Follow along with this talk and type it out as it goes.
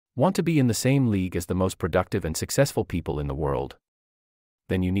Want to be in the same league as the most productive and successful people in the world?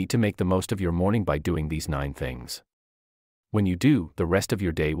 Then you need to make the most of your morning by doing these 9 things. When you do, the rest of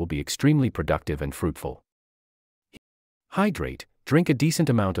your day will be extremely productive and fruitful. Hydrate. Drink a decent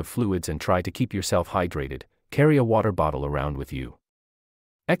amount of fluids and try to keep yourself hydrated. Carry a water bottle around with you.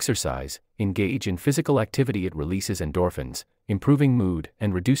 Exercise. Engage in physical activity. It releases endorphins, improving mood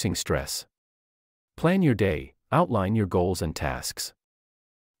and reducing stress. Plan your day. Outline your goals and tasks.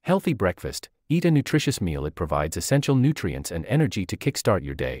 Healthy breakfast. Eat a nutritious meal. It provides essential nutrients and energy to kickstart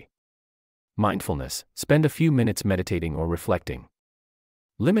your day. Mindfulness. Spend a few minutes meditating or reflecting.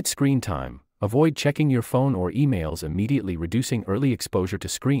 Limit screen time. Avoid checking your phone or emails immediately. Reducing early exposure to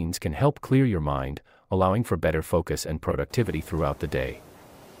screens can help clear your mind, allowing for better focus and productivity throughout the day.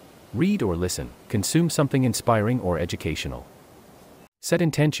 Read or listen. Consume something inspiring or educational. Set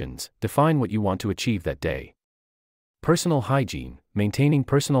intentions. Define what you want to achieve that day. Personal hygiene. Maintaining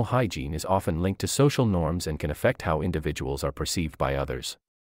personal hygiene is often linked to social norms and can affect how individuals are perceived by others.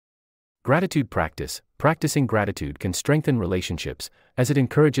 Gratitude practice. Practicing gratitude can strengthen relationships, as it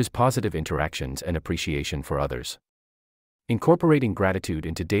encourages positive interactions and appreciation for others. Incorporating gratitude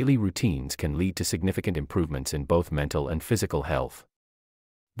into daily routines can lead to significant improvements in both mental and physical health.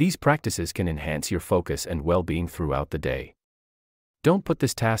 These practices can enhance your focus and well-being throughout the day. Don't put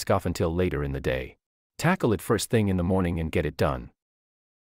this task off until later in the day. Tackle it first thing in the morning and get it done.